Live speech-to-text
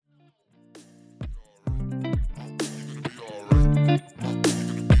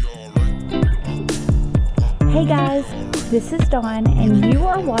Hey guys, this is Dawn, and you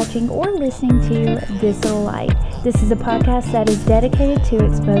are watching or listening to This Little Light. This is a podcast that is dedicated to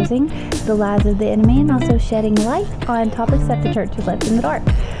exposing the lies of the enemy and also shedding light on topics that the church has left in the dark.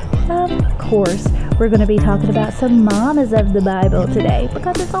 Of course, we're going to be talking about some mamas of the Bible today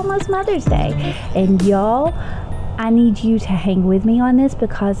because it's almost Mother's Day. And y'all, I need you to hang with me on this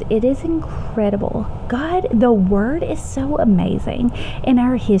because it is incredible. God, the Word is so amazing in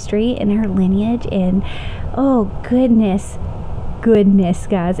our history, in our lineage, and oh goodness,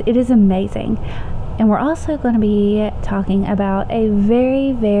 guys, it is amazing. And we're also going to be talking about a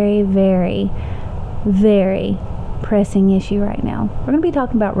very, very, very, very pressing issue right now. We're going to be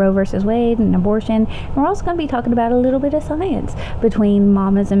talking about Roe versus Wade and abortion. And we're also going to be talking about a little bit of science between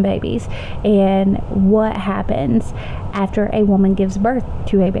mamas and babies and what happens after a woman gives birth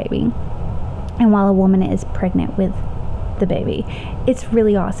to a baby and while a woman is pregnant with the baby. It's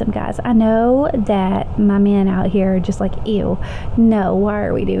really awesome, guys. I know that my men out here are just like, ew, no, why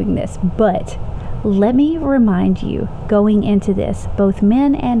are we doing this? But let me remind you, going into this, both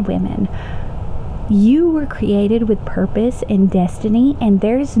men and women, you were created with purpose and destiny, and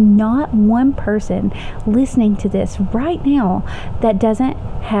there's not one person listening to this right now that doesn't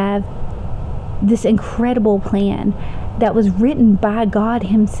have this incredible plan that was written by God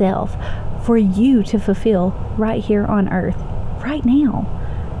Himself for you to fulfill right here on earth, right now.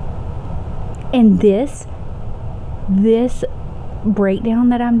 And this breakdown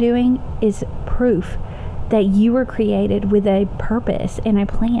that I'm doing is proof that you were created with a purpose and a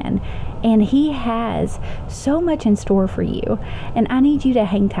plan, and He has so much in store for you. And I need you to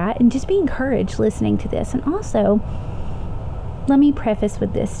hang tight and just be encouraged listening to this. And also, let me preface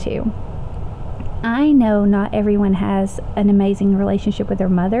with this too. I know not everyone has an amazing relationship with their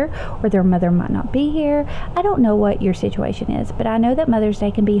mother, or their mother might not be here. I don't know what your situation is, but I know that Mother's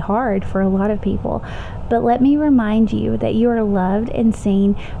Day can be hard for a lot of people. But let me remind you that you are loved and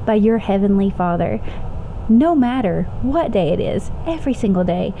seen by your Heavenly Father. No matter what day it is, every single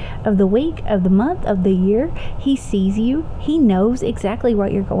day of the week, of the month, of the year, He sees you. He knows exactly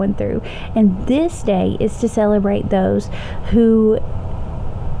what you're going through. And this day is to celebrate those who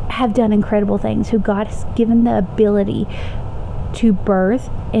have done incredible things, who God has given the ability to birth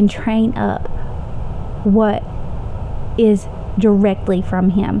and train up what is directly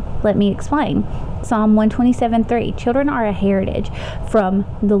from Him. Let me explain. Psalm 127:3, children are a heritage from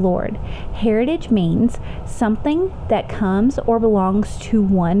the Lord. Heritage means something that comes or belongs to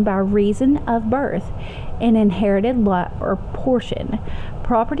one by reason of birth, an inherited lot or portion,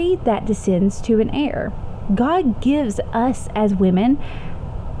 property that descends to an heir. God gives us as women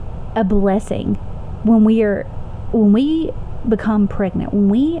a blessing when we become pregnant, when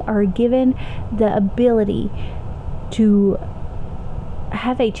we are given the ability to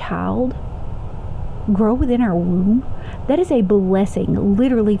have a child grow within our womb. That is a blessing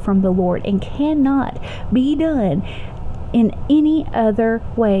literally from the Lord and cannot be done in any other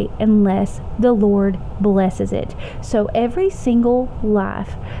way unless the Lord blesses it. So every single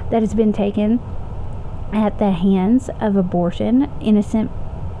life that has been taken at the hands of abortion, innocent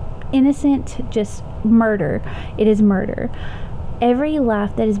just murder, it is murder. Every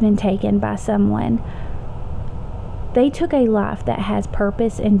life that has been taken by someone, they took a life that has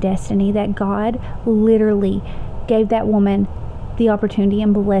purpose and destiny, that God literally gave that woman the opportunity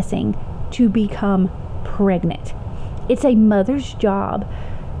and blessing to become pregnant. It's a mother's job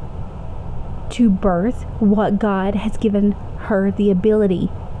to birth what God has given her the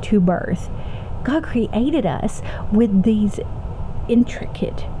ability to birth. God created us with these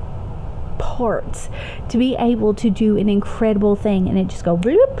intricate parts to be able to do an incredible thing, and it just go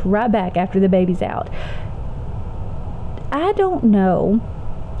bloop right back after the baby's out. I don't know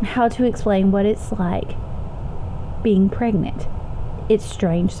how to explain what it's like being pregnant. It's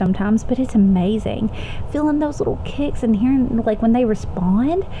strange sometimes, but it's amazing. Feeling those little kicks and hearing like when they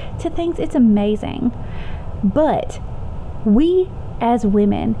respond to things, it's amazing. But we as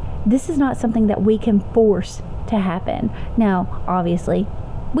women, this is not something that we can force to happen. Now, obviously,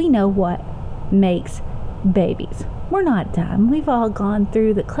 we know what makes babies. We're not dumb. We've all gone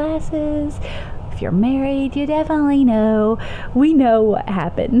through the classes. If you're married, you definitely know. We know what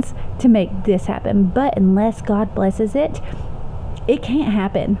happens to make this happen. But unless God blesses it, it can't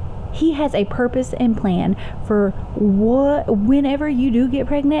happen. He has a purpose and plan for whenever you do get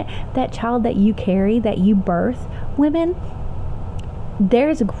pregnant, that child that you carry, that you birth, women,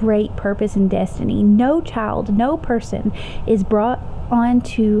 there's a great purpose and destiny. No child, no person is brought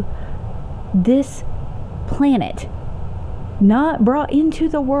onto this planet, not brought into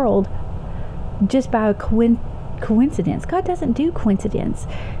the world just by a coincidence. God doesn't do coincidence.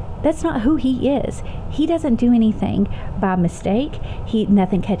 That's not who he is. He doesn't do anything by mistake.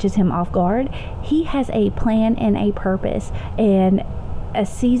 Nothing catches him off guard. He has a plan and a purpose and a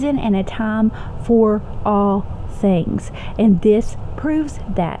season and a time for all things. And this proves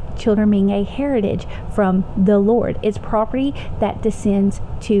that children being a heritage from the Lord. It's property that descends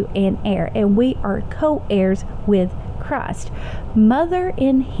to an heir, and we are co-heirs with Christ. Mother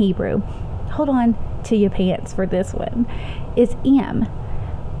in Hebrew, hold on to your pants for this one, is M,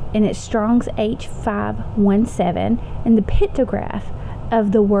 and it's Strong's H517, and the pictograph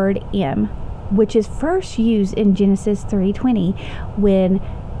of the word M, which is first used in Genesis 3:20 when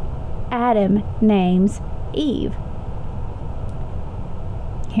Adam names Eve.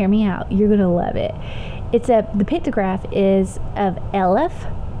 Hear me out. You're going to love it. The pictograph is of Eleph.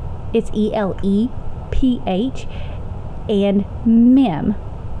 It's Eleph, and Mem.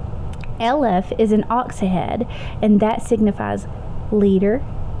 Eleph is an ox head, and that signifies leader,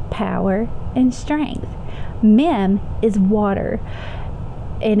 power, and strength. Mem is water,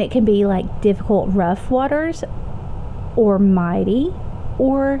 and it can be like difficult, rough waters, or mighty,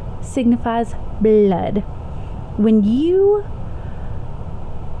 or signifies blood. When you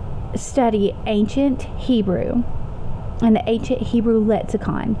study ancient Hebrew and the ancient Hebrew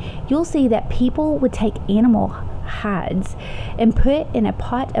lexicon, you'll see that people would take animal hides and put in a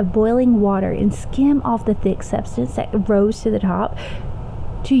pot of boiling water and skim off the thick substance that rose to the top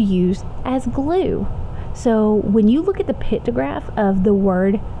to use as glue. So when you look at the pictograph of the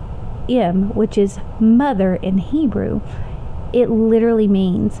word M, which is mother in Hebrew, it literally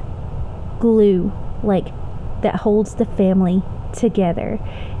means glue, like that holds the family together.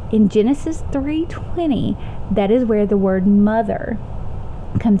 In Genesis 3:20, that is where the word mother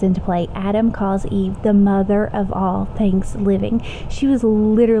comes into play. Adam calls Eve the mother of all things living. She was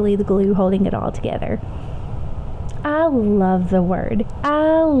literally the glue holding it all together. I love the word.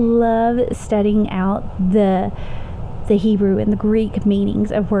 I love studying out the Hebrew and the Greek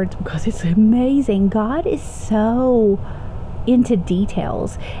meanings of words because it's amazing. God is so into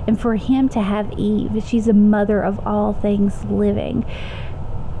details, and for him to have Eve, she's the mother of all things living.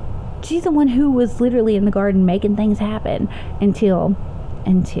 She's the one who was literally in the garden making things happen until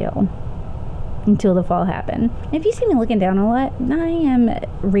the fall happened. If you see me looking down a lot, I am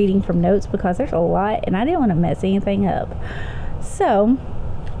reading from notes because there's a lot and I didn't want to mess anything up. So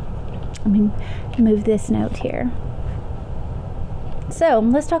let me move this note here. So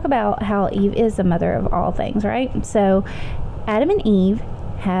let's talk about how Eve is the mother of all things, right? So Adam and Eve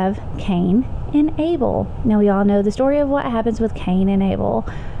have Cain and Abel. Now we all know the story of what happens with Cain and Abel.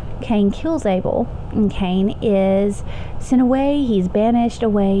 Cain kills Abel, and Cain is sent away. He's banished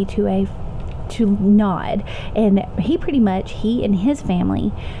away to Nod, and he and his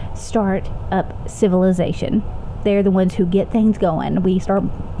family start up civilization. They're the ones who get things going. We start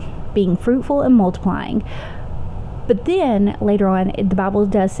being fruitful and multiplying. But then later on, the Bible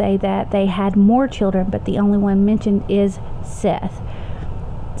does say that they had more children, but the only one mentioned is Seth.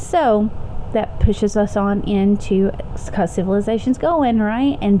 So that pushes us on into, because civilization's going,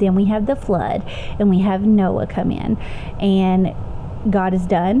 right? And then we have the flood, and we have Noah come in, and God is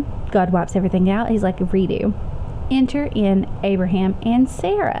done. God wipes everything out. He's like, redo. Enter in Abraham and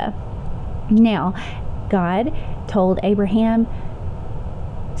Sarah. Now, God told Abraham,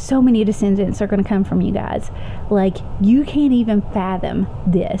 so many descendants are going to come from you guys. Like, you can't even fathom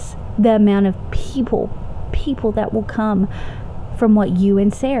this. The amount of people that will come from what you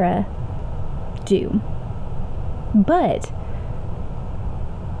and Sarah do. But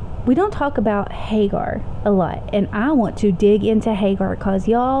we don't talk about Hagar a lot, and I want to dig into Hagar because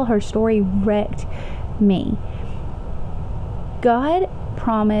y'all, her story wrecked me. God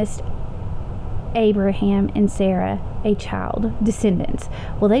promised Abraham and Sarah a child, descendants.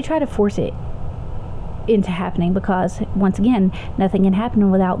 Well, they try to force it into happening because, once again, nothing can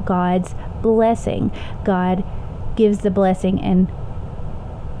happen without God's blessing. God gives the blessing and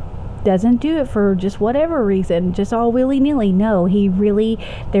doesn't do it for just whatever reason, just all willy-nilly. No,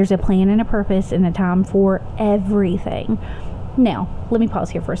 there's a plan and a purpose and a time for everything. Now, let me pause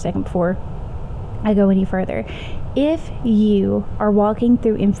here for a second before I go any further. If you are walking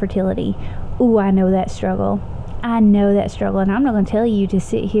through infertility, I know that struggle. And I'm not going to tell you to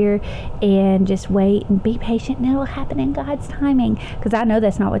sit here and just wait and be patient and it'll happen in God's timing, because I know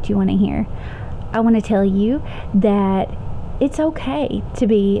that's not what you want to hear. I want to tell you that it's okay to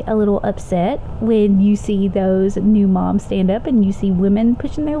be a little upset when you see those new moms stand up and you see women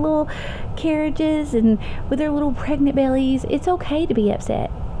pushing their little carriages and with their little pregnant bellies. It's okay to be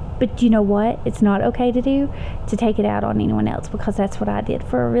upset. But you know what? It's not okay to do? To take it out on anyone else, because that's what I did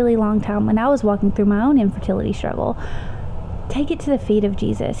for a really long time when I was walking through my own infertility struggle. Take it to the feet of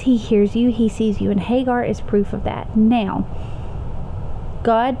Jesus. He hears you, he sees you, and Hagar is proof of that. Now,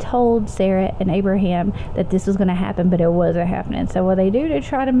 God told Sarah and Abraham that this was going to happen, but it wasn't happening. So what they do to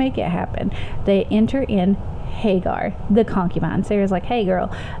try to make it happen, they enter in Hagar, the concubine. Sarah's like, hey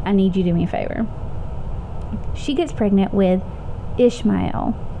girl, I need you to do me a favor. She gets pregnant with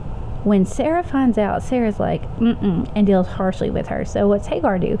Ishmael. When Sarah finds out, Sarah's like, and deals harshly with her. So what's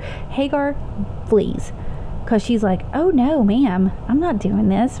Hagar do? Hagar flees. Because she's like, oh no, ma'am, I'm not doing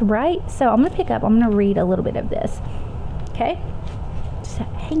this, right? So I'm going to read a little bit of this. Okay? Just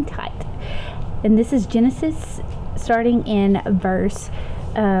hang tight. And this is Genesis, starting in verse,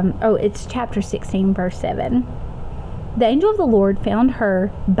 it's chapter 16, verse 7. The angel of the Lord found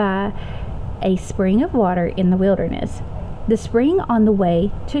her by a spring of water in the wilderness, the spring on the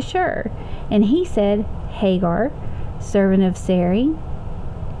way to Shur. And he said, Hagar, servant of Sarai,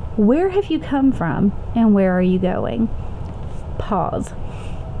 where have you come from and where are you going? Pause.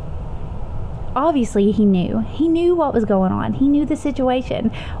 Obviously he knew what was going on. He knew the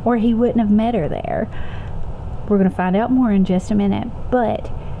situation, or he wouldn't have met her there. We're going to find out more in just a minute. But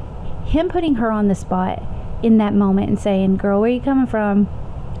him putting her on the spot in that moment and saying, girl, where are you coming from?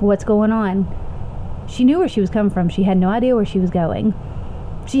 What's going on? She knew where she was coming from. She had no idea where she was going.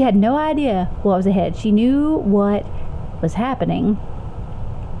 She had no idea what was ahead. She knew what was happening,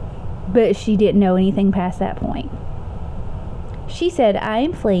 but she didn't know anything past that point. She said, I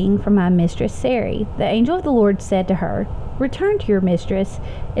am fleeing from my mistress Sarai. The angel of the Lord said to her, return to your mistress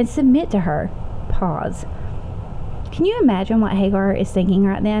and submit to her. Pause. Can you imagine what Hagar is thinking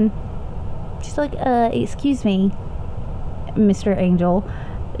right then? She's like, excuse me, Mr. Angel,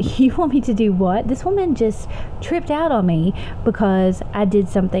 you want me to do what? This woman just tripped out on me because I did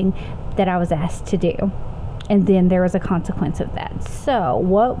something that I was asked to do. And then there was a consequence of that. So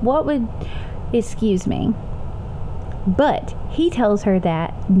what would, excuse me. But he tells her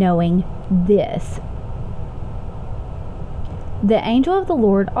that knowing this. The angel of the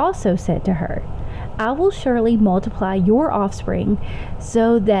Lord also said to her, I will surely multiply your offspring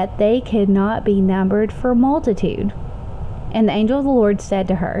so that they cannot be numbered for multitude. And the angel of the Lord said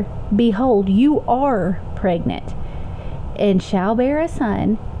to her, behold, you are pregnant and shall bear a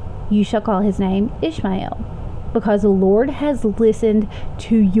son. You shall call his name Ishmael, because the Lord has listened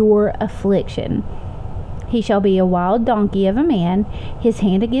to your affliction. He shall be a wild donkey of a man, his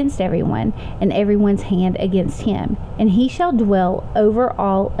hand against everyone, and everyone's hand against him, and he shall dwell over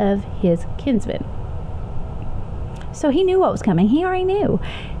all of his kinsmen. So he knew what was coming. He already knew.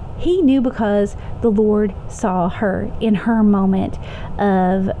 He knew because the Lord saw her in her moment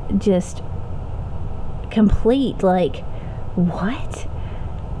of just complete, like, what?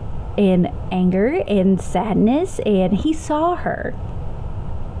 And anger and sadness, and he saw her.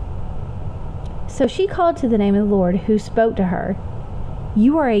 So she called to the name of the Lord, who spoke to her,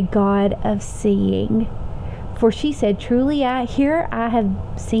 you are a God of seeing. For she said, truly here I have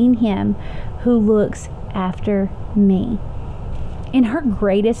seen him who looks after me. In her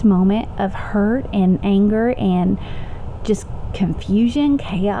greatest moment of hurt and anger and just confusion,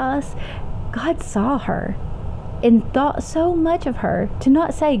 chaos, God saw her and thought so much of her to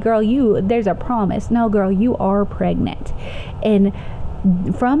not say, girl, there's a promise. No, girl, you are pregnant. And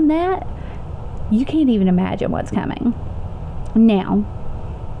from that, you can't even imagine what's coming. Now,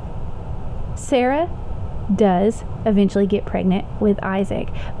 Sarah does eventually get pregnant with Isaac.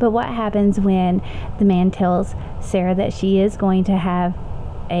 But what happens when the man tells Sarah that she is going to have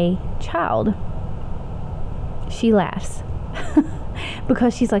a child? She laughs.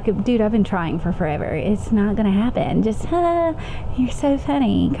 Because she's like, dude, I've been trying for forever. It's not going to happen. Just, you're so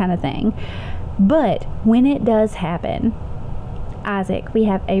funny kind of thing. But when it does happen, Isaac, we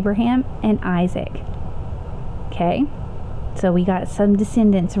have Abraham and Isaac. Okay? So we got some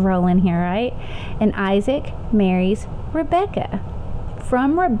descendants rolling here, right? And Isaac marries Rebekah.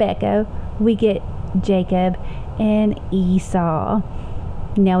 From Rebekah, we get Jacob and Esau.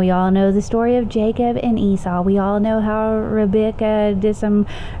 Now we all know the story of Jacob and Esau. We all know how Rebekah did some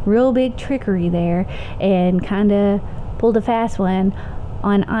real big trickery there and kind of pulled a fast one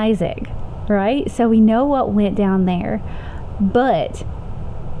on Isaac, right? So we know what went down there. But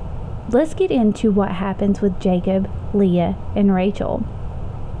let's get into what happens with Jacob, Leah, and Rachel.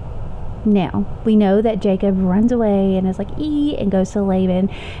 Now, we know that Jacob runs away and is like, and goes to Laban.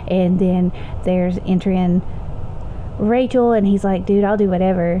 And then there's entering Rachel, and he's like, dude, I'll do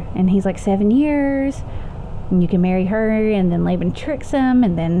whatever. And he's like, 7 years, and you can marry her. And then Laban tricks him,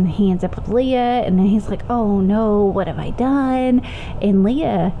 and then he ends up with Leah. And then he's like, oh no, what have I done? And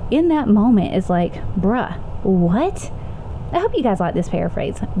Leah, in that moment, is like, bruh, what? I hope you guys like this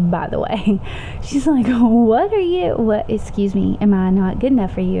paraphrase, by the way. She's like, what, excuse me, am I not good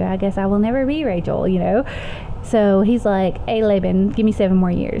enough for you? I guess I will never be Rachel, So he's like, hey, Laban, give me 7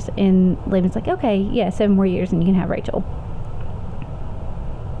 more years. And Laban's like, okay, yeah, 7 more years and you can have Rachel.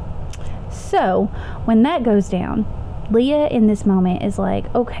 So when that goes down, Leah in this moment is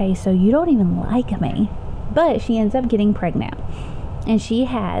like, okay, so you don't even like me. But she ends up getting pregnant. And she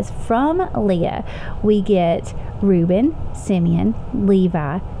has, from Leah, we get Reuben, Simeon,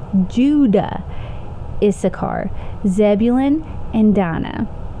 Levi, Judah, Issachar, Zebulun, and Dinah.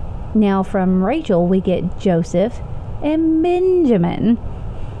 Now from Rachel, we get Joseph and Benjamin.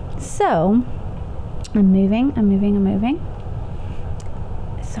 So, I'm moving.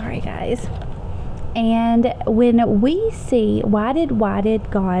 Sorry, guys. And when we see, why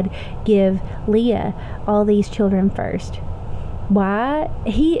did God give Leah all these children first?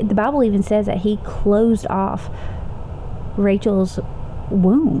 The Bible even says that he closed off Rachel's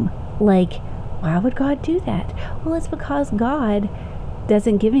womb. Like, why would God do that? Well, it's because God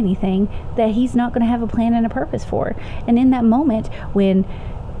doesn't give anything that he's not going to have a plan and a purpose for. And in that moment when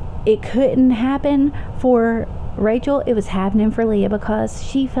it couldn't happen for Rachel, it was happening for Leah because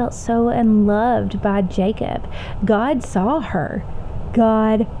she felt so unloved by Jacob. God saw her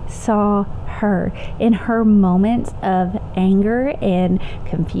in her moments of anger and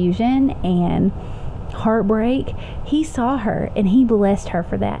confusion and heartbreak. He saw her and he blessed her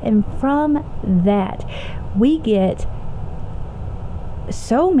for that. And from that, we get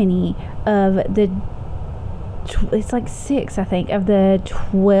so many of it's like 6, I think, of the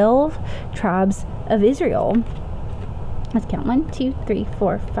 12 tribes of Israel. Let's count. 1, 2, 3,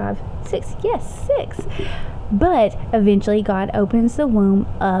 4, 5, 6. Yes, 6. But eventually God opens the womb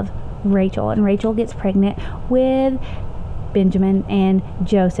of Rachel, and Rachel gets pregnant with Benjamin and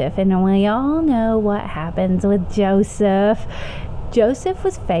Joseph. And we all know what happens with Joseph. Joseph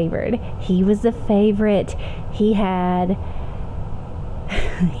was favored. He was the favorite. He had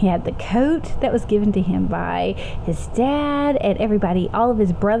the coat that was given to him by his dad, and everybody, all of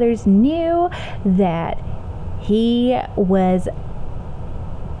his brothers knew that he was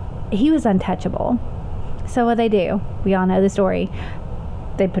untouchable. So what they do, we all know the story.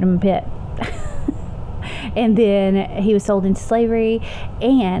 They put him in a pit. And then he was sold into slavery.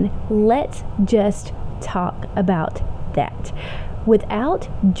 And let's just talk about that. Without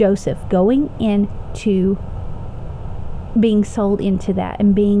Joseph going into being sold into that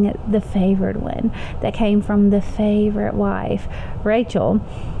and being the favored one that came from the favorite wife, Rachel,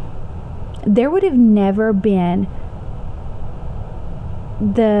 there would have never been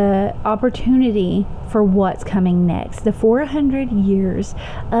the opportunity for what's coming next. The 400 years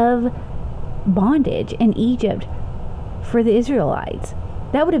of bondage in Egypt for the Israelites.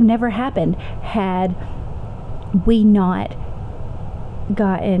 That would have never happened had we not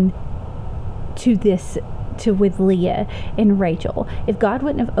gotten to this with Leah and Rachel. If God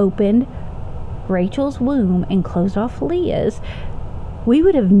wouldn't have opened Rachel's womb and closed off Leah's, we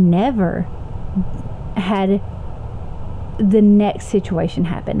would have never had the next situation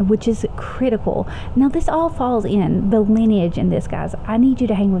happen, which is critical. Now, this all falls in the lineage in this, guys. I need you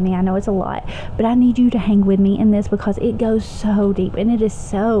to hang with me. I know it's a lot, but I need you to hang with me in this because it goes so deep and it is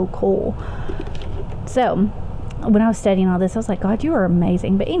so cool. So, when I was studying all this, I was like, God, you are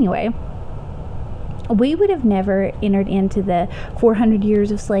amazing. But anyway, we would have never entered into the 400 years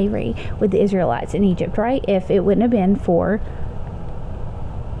of slavery with the Israelites in Egypt, right? If it wouldn't have been for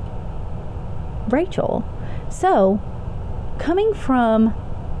Rachel. So, coming from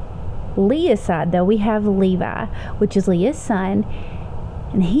Leah's side, though, we have Levi, which is Leah's son,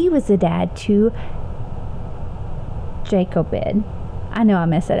 and he was the dad to Jacobed. I know I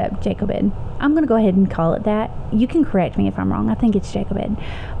messed that up, Jacobed. I'm going to go ahead and call it that. You can correct me if I'm wrong. I think it's Jacobed.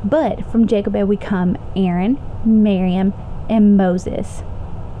 But from Jacobed we come Aaron, Miriam, and Moses.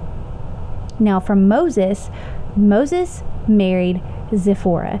 Now from Moses married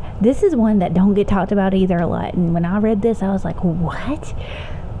Zipporah. This is one that don't get talked about either a lot. And when I read this, I was like, what?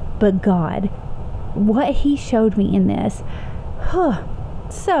 But God, what he showed me in this.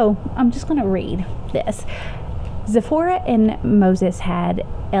 So I'm just going to read this. Zipporah and Moses had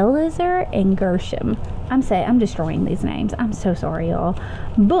Eleazar and Gershom. I'm destroying these names. I'm so sorry, y'all.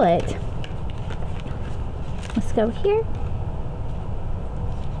 But let's go here.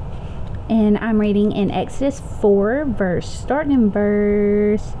 And I'm reading in Exodus 4, starting in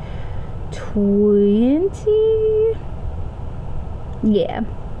verse 20. Yeah.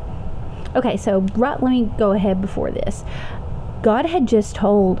 Okay, so let me go ahead before this. God had just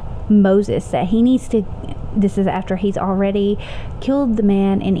told Moses that he needs to, this is after he's already killed the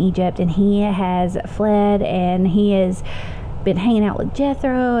man in Egypt and he has fled and he is been hanging out with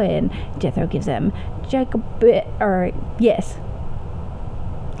Jethro, and Jethro gives him Jacob, yes,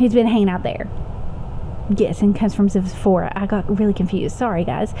 he's been hanging out there. Yes, and comes from Sephora. I got really confused. Sorry,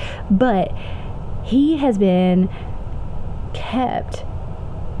 guys. But he has been kept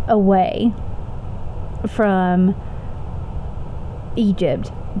away from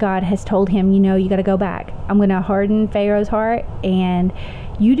Egypt. God has told him, you got to go back. I'm going to harden Pharaoh's heart, and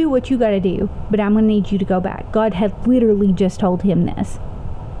you do what you got to do, but I'm going to need you to go back. God had literally just told him this.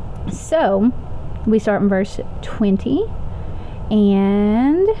 So, we start in verse 20,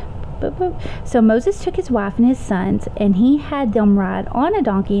 and so Moses took his wife and his sons, and he had them ride on a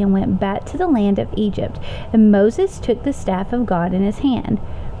donkey and went back to the land of Egypt. And Moses took the staff of God in his hand.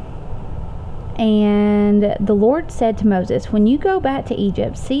 And the Lord said to Moses, when you go back to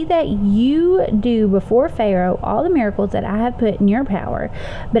Egypt, see that you do before Pharaoh all the miracles that I have put in your power,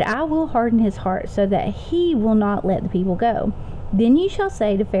 but I will harden his heart so that he will not let the people go. Then you shall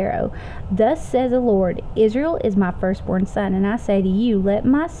say to Pharaoh, thus says the Lord, Israel is my firstborn son, and I say to you, let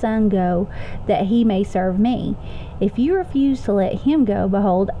my son go, that he may serve me. If you refuse to let him go,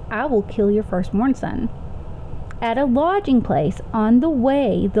 behold, I will kill your firstborn son. At a lodging place on the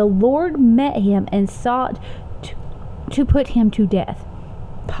way, the Lord met him and sought to put him to death.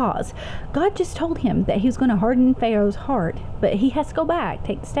 Pause. God just told him that he was going to harden Pharaoh's heart, but he has to go back,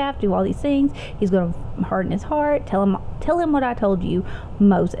 take the staff, do all these things. He's going to harden his heart. Tell him what I told you,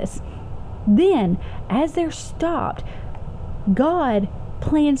 Moses. Then, as they're stopped, God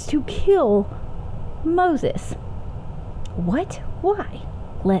plans to kill Moses. What? Why?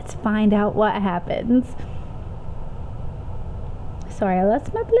 Let's find out what happens. Sorry, I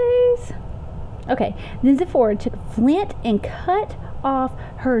lost my place. Okay, then Zipporah took a flint and cut off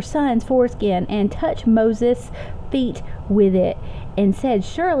her son's foreskin and touched Moses' feet with it and said,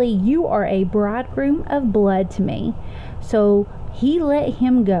 surely you are a bridegroom of blood to me. So he let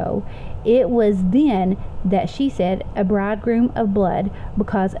him go. It was then that she said, a bridegroom of blood,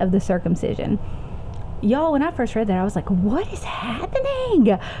 because of the circumcision. Y'all, when I first read that, I was like, what is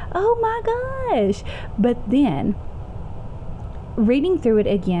happening? Oh my gosh. But then, reading through it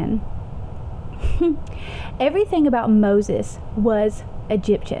again, everything about Moses was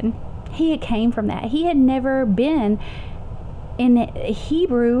Egyptian. He had came from that. He had never been in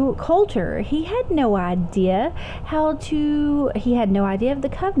Hebrew culture. He had no idea he had no idea of the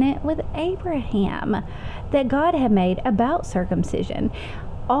covenant with Abraham that God had made about circumcision.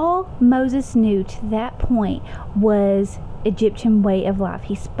 All Moses knew to that point was Egyptian way of life.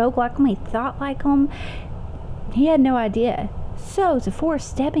 He spoke like them. He thought like them. He had no idea. So Zipporah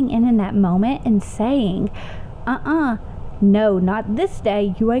stepping in that moment and saying, no, not this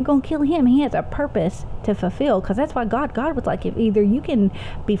day. You ain't gonna kill him. He has a purpose to fulfill. Because that's why God was like, if either you can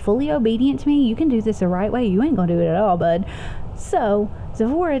be fully obedient to me, you can do this the right way, you ain't gonna do it at all, bud. So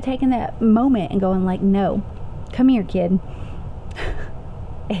Zipporah taking that moment and going like, no, come here, kid.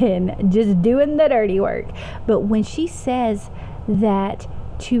 And just doing the dirty work. But when she says that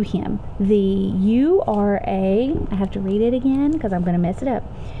to him, I have to read it again because I'm going to mess it up.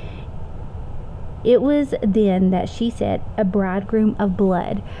 It was then that she said, a bridegroom of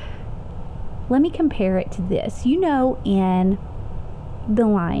blood. Let me compare it to this. In The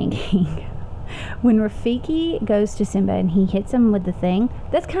Lion King, when Rafiki goes to Simba and he hits him with the thing,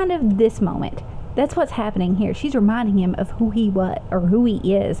 that's kind of this moment. That's what's happening here. She's reminding him of who he was, or who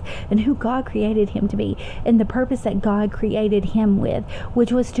he is, and who God created him to be, and the purpose that God created him with,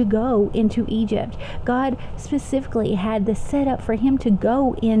 which was to go into Egypt. God specifically had this set up for him to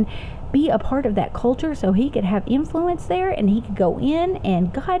go in, be a part of that culture so he could have influence there, and he could go in,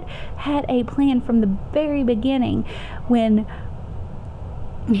 and God had a plan from the very beginning when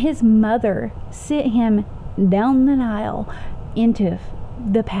his mother sent him down the Nile into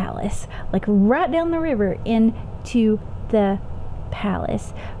the palace, like right down the river into the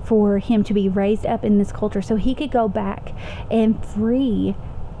palace, for him to be raised up in this culture so he could go back and free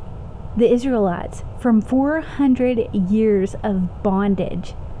the Israelites from 400 years of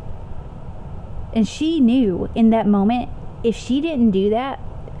bondage. And she knew in that moment, if she didn't do that,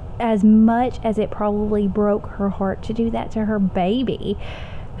 as much as it probably broke her heart to do that to her baby,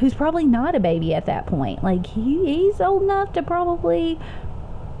 who's probably not a baby at that point, like he's old enough to probably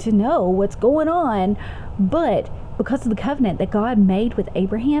to know what's going on, but because of the covenant that God made with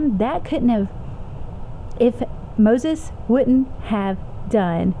Abraham, that couldn't have, if Moses wouldn't have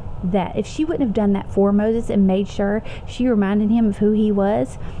done that, if she wouldn't have done that for Moses and made sure she reminded him of who he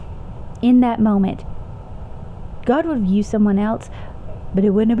was in that moment, God would have used someone else, but it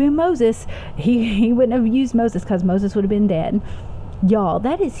wouldn't have been Moses. He wouldn't have used Moses, because Moses would have been dead. Y'all,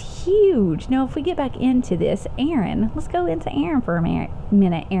 that is huge. Now, if we get back into this, Aaron, let's go into Aaron for a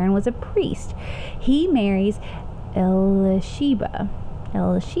minute. Aaron was a priest. He marries Elisheba.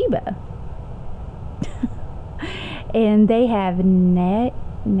 And they have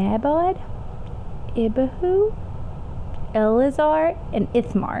Nabod, Abihu, Eleazar, and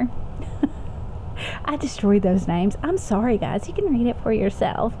Ithamar. I destroyed those names. I'm sorry, guys. You can read it for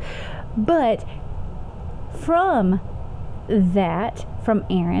yourself. But from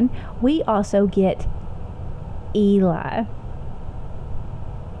Aaron, we also get Eli.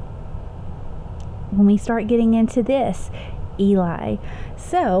 When we start getting into this, Eli.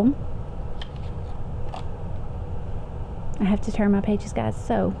 So, I have to turn my pages, guys.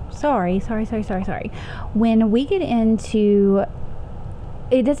 So, sorry. When we get into,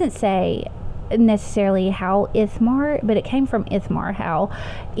 it doesn't say necessarily how Ithamar, but it came from Ithamar, how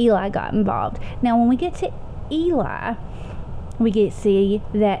Eli got involved. Now, when we get to Eli, we get to see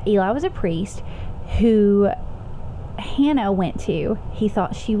that Eli was a priest who Hannah went to. He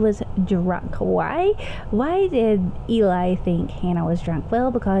thought she was drunk. Why did Eli think Hannah was drunk? Well,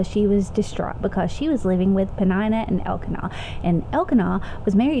 because she was distraught, because she was living with Peninnah and Elkanah, and Elkanah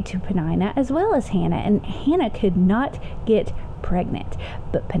was married to Peninnah as well as Hannah, and Hannah could not get pregnant,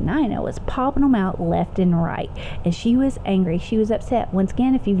 but Peninnah was popping them out left and right, and she was angry. She was upset. Once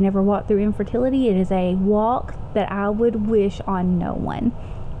again, if you've never walked through infertility, it is a walk that I would wish on no one.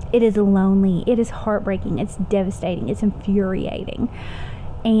 It is lonely. It is heartbreaking. It's devastating. It's infuriating.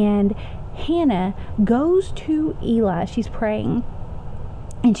 And Hannah goes to Eli. She's praying,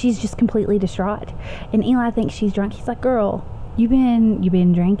 and she's just completely distraught. And Eli thinks she's drunk. He's like, "Girl, you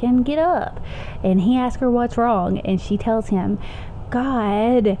been drinking? Get up." And he asks her what's wrong, and she tells him,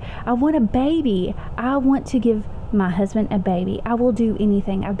 "God, I want a baby. I want to give my husband a baby. I will do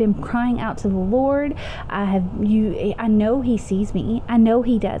anything. I've been crying out to the Lord. I know he sees me. I know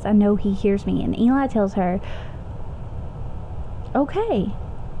he does. I know he hears me." And Eli tells her, "Okay,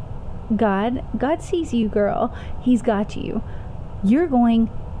 God sees you, girl. He's got you. It's going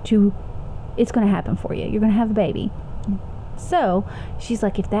to happen for you. You're going to have a baby." So she's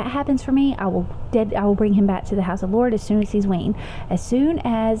like, "If that happens for me, I will bring him back to the house of the Lord as soon as he's weaned. As soon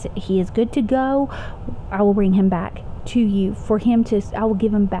as he is good to go, I will bring him back to you I will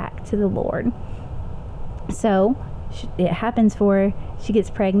give him back to the Lord." So it happens for her. She gets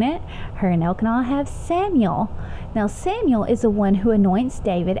pregnant. Her and Elkanah have Samuel. Now, Samuel is the one who anoints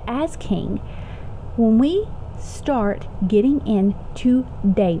David as king. When we start getting into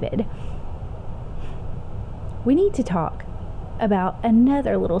David, we need to talk about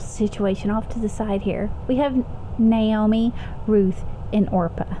another little situation off to the side here. We have Naomi, Ruth, and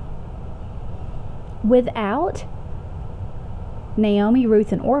Orpah. Without Naomi,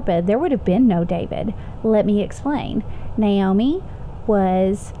 Ruth, and Orpah, there would have been no David. Let me explain. Naomi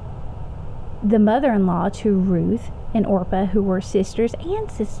was the mother-in-law to Ruth and Orpah, who were sisters and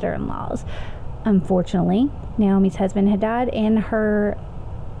sister-in-laws. Unfortunately, Naomi's husband had died, and her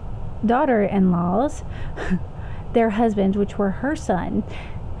daughter-in-laws, their husbands, which were her son,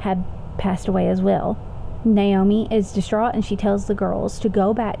 had passed away as well. Naomi is distraught, and she tells the girls to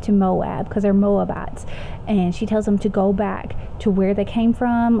go back to Moab because they're Moabites, and she tells them to go back to where they came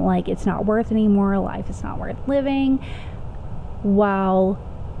from. Like, it's not worth anymore. Life is not worth living. While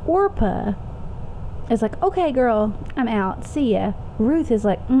Orpah is like, "Okay, girl, I'm out. See ya." Ruth is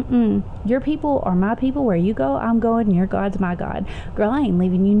like, "Your people are my people. Where you go, I'm going, and your God's my God. Girl, I ain't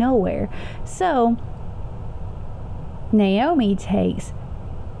leaving you nowhere." So Naomi takes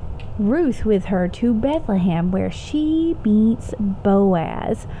Ruth with her to Bethlehem, where she meets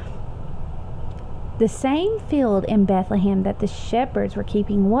Boaz. The same field in Bethlehem that the shepherds were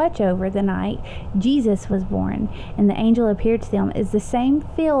keeping watch over the night Jesus was born and the angel appeared to them is the same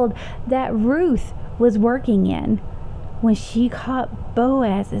field that Ruth was working in when she caught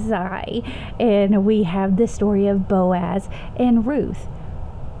Boaz's eye. And we have the story of Boaz and Ruth.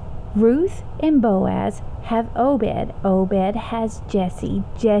 Ruth and Boaz have Obed. Obed has Jesse.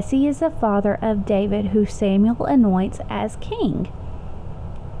 Jesse is the father of David, who Samuel anoints as king.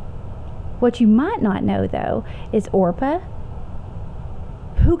 What you might not know, though, is Orpah.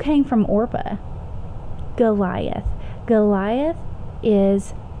 Who came from Orpah? Goliath. Goliath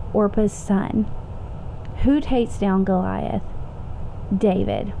is Orpah's son. Who takes down Goliath?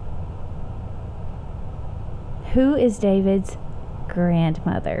 David. Who is David's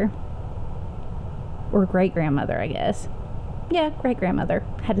grandmother? Or great-grandmother, I guess. Yeah, great-grandmother.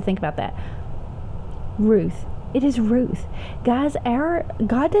 Had to think about that. Ruth. It is Ruth. Guys,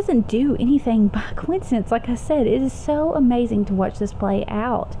 God doesn't do anything by coincidence. Like I said, it is so amazing to watch this play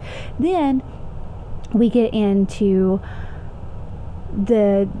out. Then we get into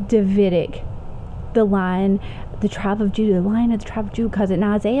the Davidic, the Lion, the tribe of Judah, the Lion of the tribe of Judah, because in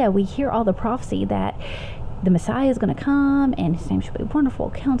Isaiah we hear all the prophecy that the Messiah is going to come and his name shall be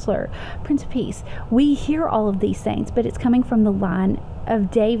Wonderful Counselor, Prince of Peace. We hear all of these things, but it's coming from the line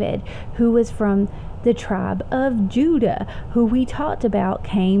of David, who was from the tribe of Judah, who we talked about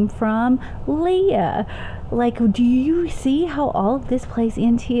came from Leah. Like, do you see how all of this plays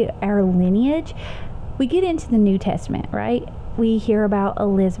into our lineage? We get into the New Testament, right? We hear about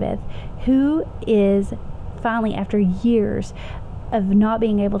Elizabeth, who is finally, after years of not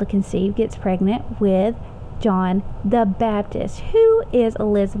being able to conceive, gets pregnant with John the Baptist, who is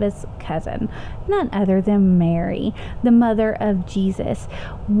Elizabeth's cousin, none other than Mary, the mother of Jesus.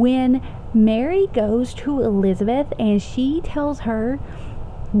 When Mary goes to Elizabeth and she tells her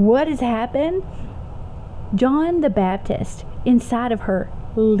what has happened, John the Baptist inside of her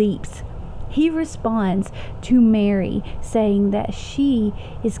leaps. He responds to Mary saying that she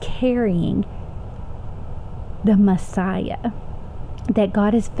is carrying the Messiah, that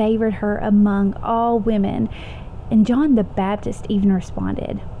God has favored her among all women. And John the Baptist even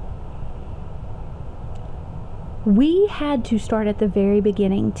responded. We had to start at the very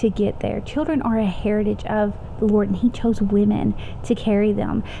beginning to get there. Children are a heritage of the Lord, and He chose women to carry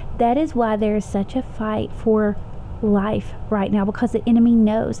them. That is why there is such a fight for life right now, because the enemy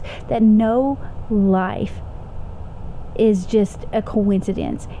knows that no life is just a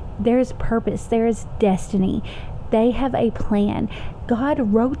coincidence. There's purpose, there is destiny. They have a plan.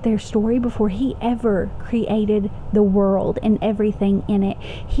 God wrote their story before He ever created the world and everything in it.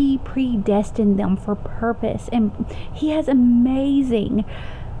 He predestined them for purpose, and He has amazing,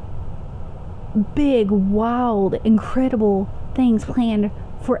 big, wild, incredible things planned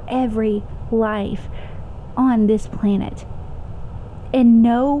for every life on this planet. And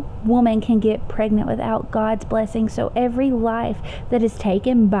no woman can get pregnant without God's blessing. So every life that is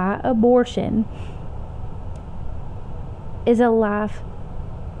taken by abortion is a life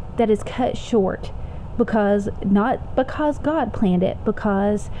that is cut short, because not because God planned it,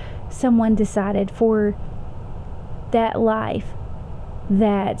 because someone decided for that life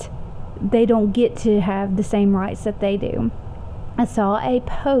that they don't get to have the same rights that they do. I saw a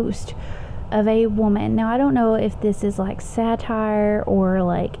post of a woman. Now, I don't know if this is like satire or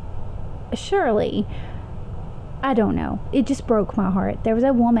like, surely, I don't know. It just broke my heart. There was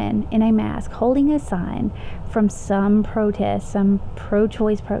a woman in a mask holding a sign from some protest, some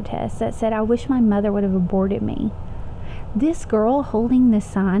pro-choice protest, that said, "I wish my mother would have aborted me." This girl holding this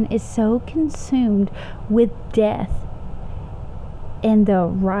sign is so consumed with death and the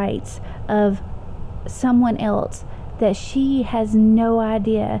rights of someone else that she has no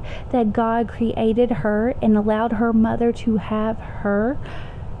idea that God created her and allowed her mother to have her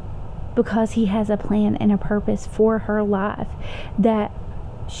because He has a plan and a purpose for her life, that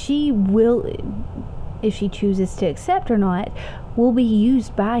she will, if she chooses to accept or not, will be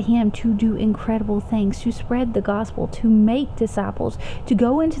used by Him to do incredible things, to spread the gospel, to make disciples, to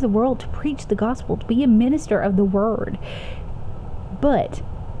go into the world, to preach the gospel, to be a minister of the word. But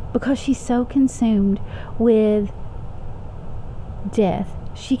because she's so consumed with death,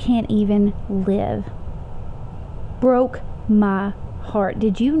 she can't even live. Broke my heart.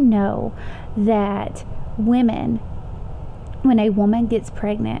 Did you know that women, when a woman gets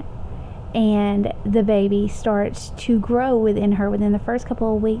pregnant and the baby starts to grow within her, within the first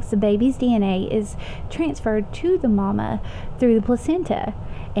couple of weeks, the baby's DNA is transferred to the mama through the placenta,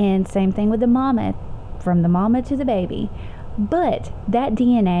 and same thing with the mama, from the mama to the baby. But that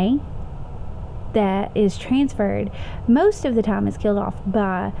DNA that is transferred most of the time is killed off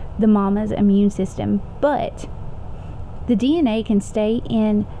by the mama's immune system, but the DNA can stay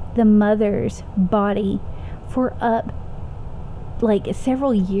in the mother's body for up like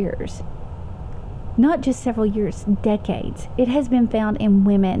several years. Not just several years, decades. It has been found in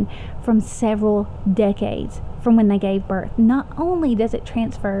women from several decades from when they gave birth. Not only does it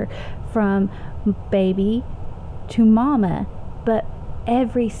transfer from baby to mama, but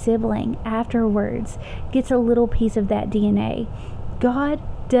every sibling afterwards gets a little piece of that DNA. God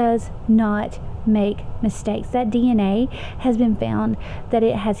does not make mistakes. That DNA has been found that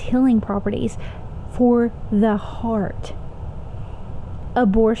it has healing properties for the heart.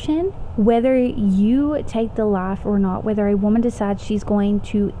 Abortion, whether you take the life or not, whether a woman decides she's going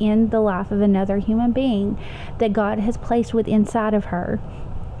to end the life of another human being that God has placed within inside of her,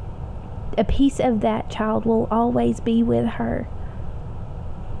 a piece of that child will always be with her.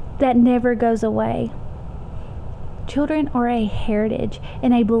 That never goes away. Children are a heritage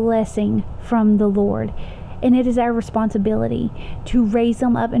and a blessing from the Lord. And it is our responsibility to raise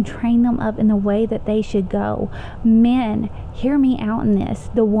them up and train them up in the way that they should go. Men, hear me out in this.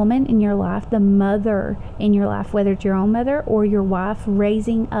 The woman in your life, the mother in your life, whether it's your own mother or your wife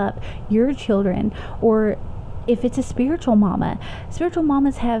raising up your children, or if it's a spiritual mama. Spiritual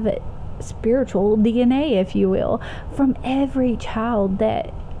mamas have spiritual DNA, if you will, from every child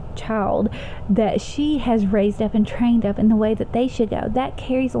that she has raised up and trained up in the way that they should go. That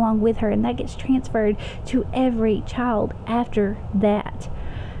carries along with her, and that gets transferred to every child after that.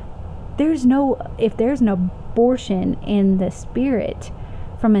 If there's an abortion in the spirit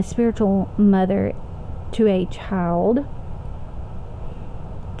from a spiritual mother to a child,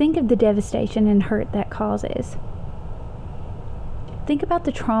 think of the devastation and hurt that causes. Think about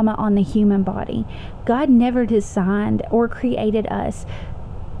the trauma on the human body. God never designed or created us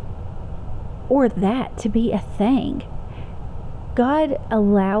or that to be a thing. God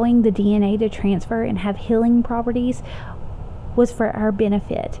allowing the DNA to transfer and have healing properties was for our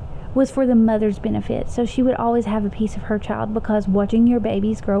benefit, was for the mother's benefit. So she would always have a piece of her child, because watching your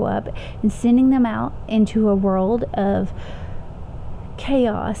babies grow up and sending them out into a world of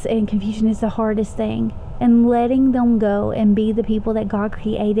chaos and confusion is the hardest thing. And letting them go and be the people that God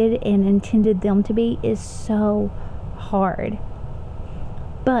created and intended them to be is so hard.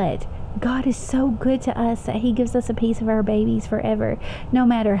 But God is so good to us that He gives us a piece of our babies forever. No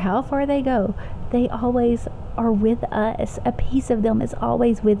matter how far they go, they always are with us. A piece of them is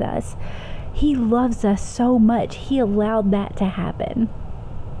always with us. He loves us so much, He allowed that to happen.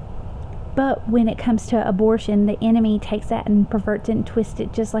 But when it comes to abortion, the enemy takes that and perverts it and twists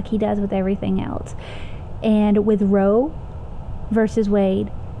it, just like he does with everything else. And with Roe versus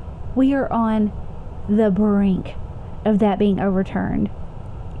Wade, we are on the brink of that being overturned.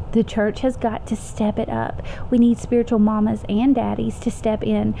 The church has got to step it up. We need spiritual mamas and daddies to step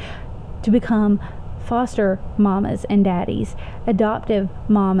in to become foster mamas and daddies, adoptive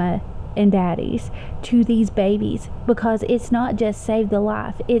mama and daddies to these babies, because it's not just save the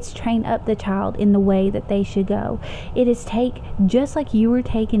life, it's train up the child in the way that they should go. It is just like you were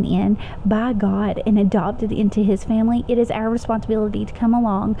taken in by God and adopted into His family, it is our responsibility to come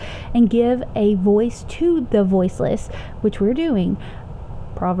along and give a voice to the voiceless, which we're doing.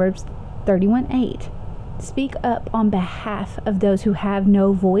 Proverbs 31:8. Speak up on behalf of those who have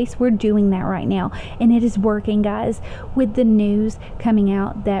no voice. We're doing that right now, and it is working, guys. With the news coming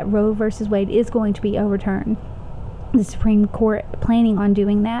out that Roe versus Wade is going to be overturned, the Supreme Court planning on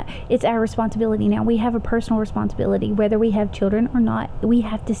doing that, it's our responsibility now. We have a personal responsibility, whether we have children or not. We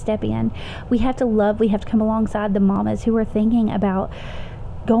have to step in. We have to love. We have to come alongside the mamas who are thinking about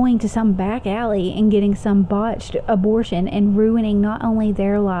going to some back alley and getting some botched abortion and ruining not only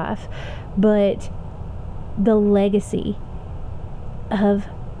their life, but the legacy of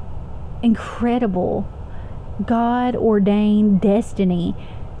incredible God-ordained destiny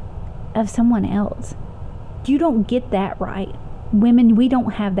of someone else. You don't get that right. Women, we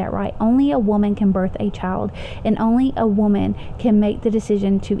don't have that right. Only a woman can birth a child, and only a woman can make the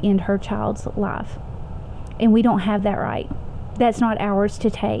decision to end her child's life. And we don't have that right. That's not ours to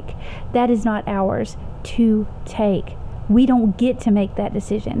take. That is not ours to take. We don't get to make that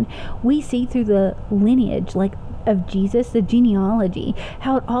decision. We see through the lineage, of Jesus, the genealogy,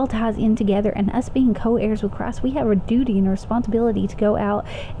 how it all ties in together, and us being co-heirs with Christ, we have a duty and a responsibility to go out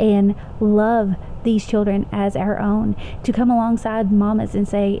and love these children as our own, to come alongside mamas and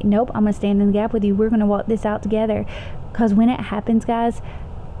say, nope, I'm going to stand in the gap with you. We're going to walk this out together. Because when it happens, guys,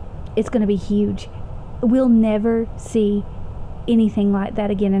 it's going to be huge. We'll never see anything like that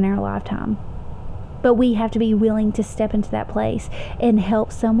again in our lifetime. But we have to be willing to step into that place and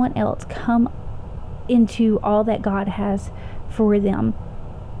help someone else come into all that God has for them.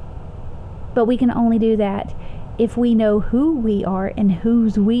 But we can only do that if we know who we are and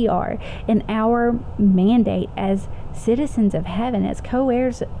whose we are, and our mandate as citizens of heaven, as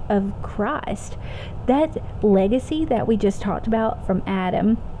co-heirs of Christ. That legacy that we just talked about, from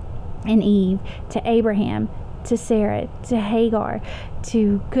Adam and Eve to Abraham to Sarah to Hagar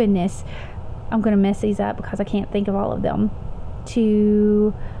to, goodness, I'm going to mess these up because I can't think of all of them,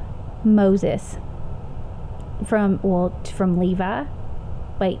 to Moses, from Levi,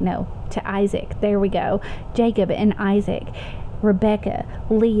 to Isaac, there we go, Jacob and Isaac, Rebecca,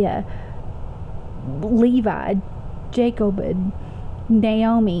 Leah, Levi, Jacob, and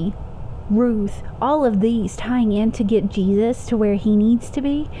Naomi, Ruth, all of these tying in to get Jesus to where He needs to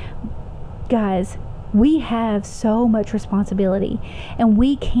be. Guys, we have so much responsibility, and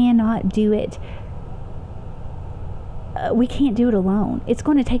we cannot do it. We can't do it alone. It's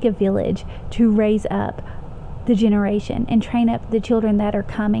going to take a village to raise up the generation and train up the children that are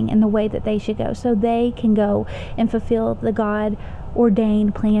coming in the way that they should go, so they can go and fulfill the God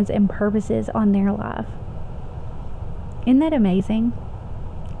ordained plans and purposes on their life. Isn't that amazing?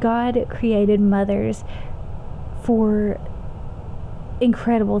 God created mothers for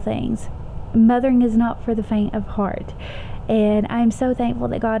incredible things. Mothering is not for the faint of heart. And I'm so thankful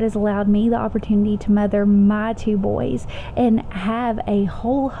that God has allowed me the opportunity to mother my 2 boys and have a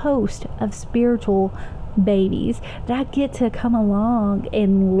whole host of spiritual babies that I get to come along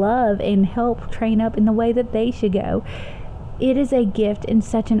and love and help train up in the way that they should go. It is a gift and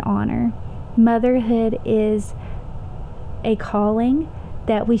such an honor. Motherhood is a calling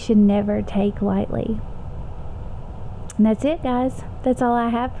that we should never take lightly. And that's it, guys. That's all I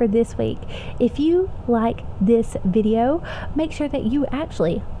have for this week. If you like this video, make sure that you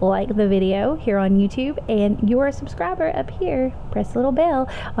actually like the video here on YouTube, and you're a subscriber up here. Press the little bell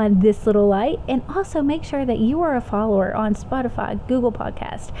on this little light, and also make sure that you are a follower on Spotify, Google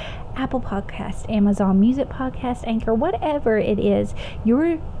Podcast, Apple Podcast, Amazon Music Podcast, Anchor, whatever it is,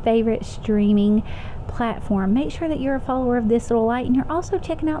 your favorite streaming platform. Make sure that you're a follower of This Little Light, and you're also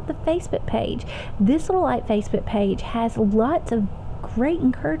checking out the Facebook page. This Little Light Facebook page has lots of great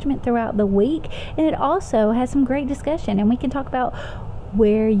encouragement throughout the week, and it also has some great discussion, and we can talk about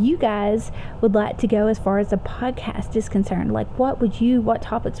where you guys would like to go as far as the podcast is concerned. Like, what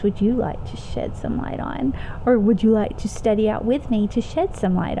topics would you like to shed some light on, or would you like to study out with me to shed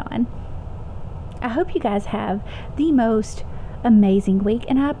some light on? I hope you guys have the most amazing week,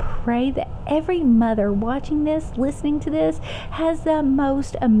 and I pray that every mother watching this, listening to this, has the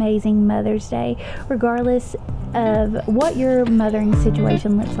most amazing Mother's Day, regardless of what your mothering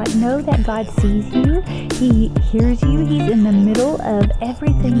situation looks like. Know that God sees you, He hears you, He's in the middle of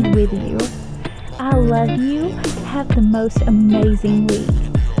everything with you. I love you. Have the most amazing week.